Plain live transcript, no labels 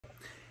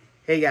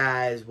Hey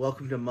guys,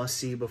 welcome to Must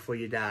See Before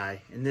You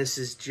Die, and this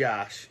is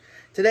Josh.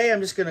 Today I'm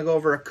just going to go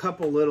over a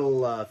couple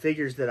little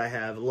figures that I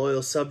have,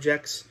 loyal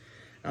subjects,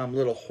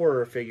 little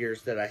horror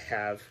figures that I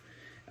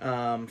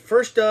have.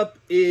 First up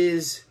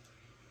is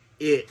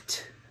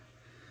It,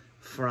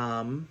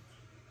 from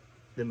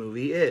the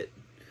movie It.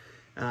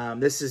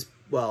 This is,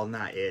 well,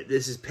 not It,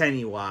 this is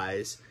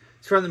Pennywise.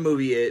 It's from the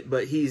movie It,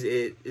 but he's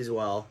It as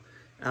well.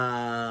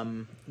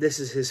 This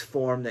is his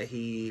form that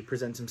he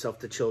presents himself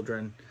to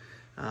children.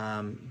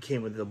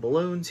 Came with the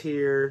balloons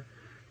here.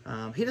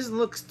 He doesn't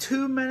look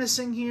too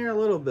menacing here, a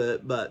little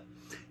bit, but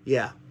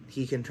yeah,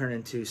 he can turn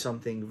into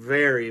something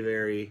very,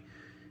 very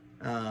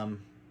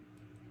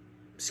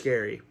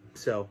scary.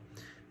 So,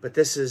 but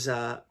this is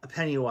a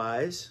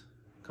Pennywise.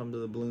 Come to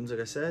the balloons,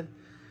 like I said.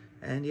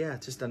 And yeah,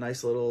 just a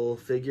nice little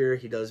figure.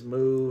 He does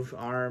move,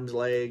 arms,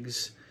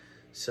 legs.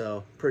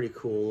 So, pretty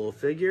cool little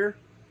figure.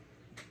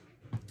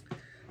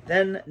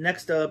 Then,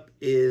 next up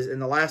is,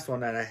 and the last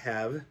one that I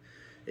have,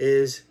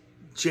 is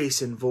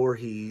Jason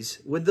Voorhees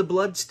with the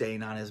blood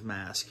stain on his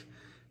mask.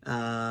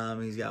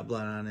 He's got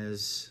blood on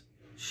his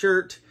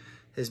shirt.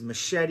 His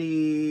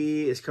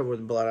machete is covered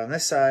with blood on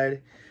this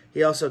side.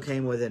 He also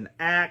came with an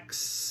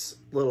axe,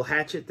 little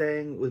hatchet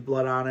thing with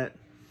blood on it.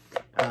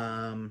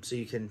 So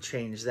you can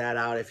change that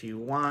out if you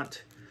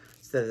want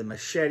instead of the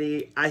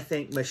machete. I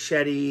think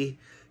machete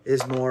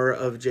is more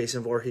of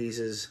Jason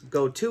Voorhees'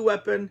 go-to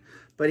weapon,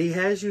 but he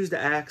has used the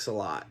axe a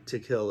lot to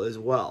kill as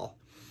well.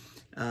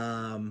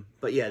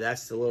 But yeah,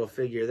 that's the little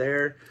figure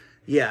there.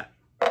 Yeah.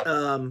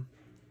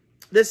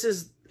 This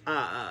is,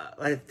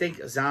 I think,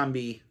 a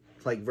zombie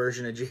like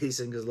version of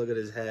Jason, because look at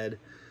his head.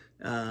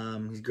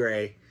 He's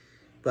gray.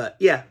 But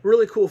yeah,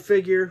 really cool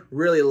figure.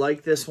 Really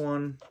like this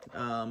one.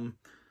 I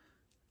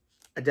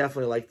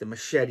definitely like the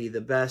machete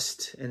the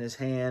best in his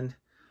hand.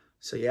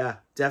 So yeah,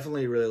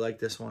 definitely really like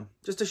this one.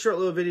 Just a short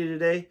little video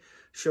today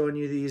showing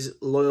you these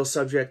loyal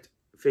subject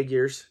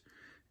figures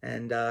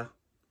and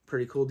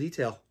pretty cool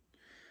detail.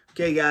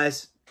 Okay,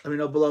 guys, let me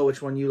know below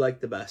which one you like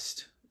the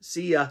best.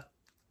 See ya.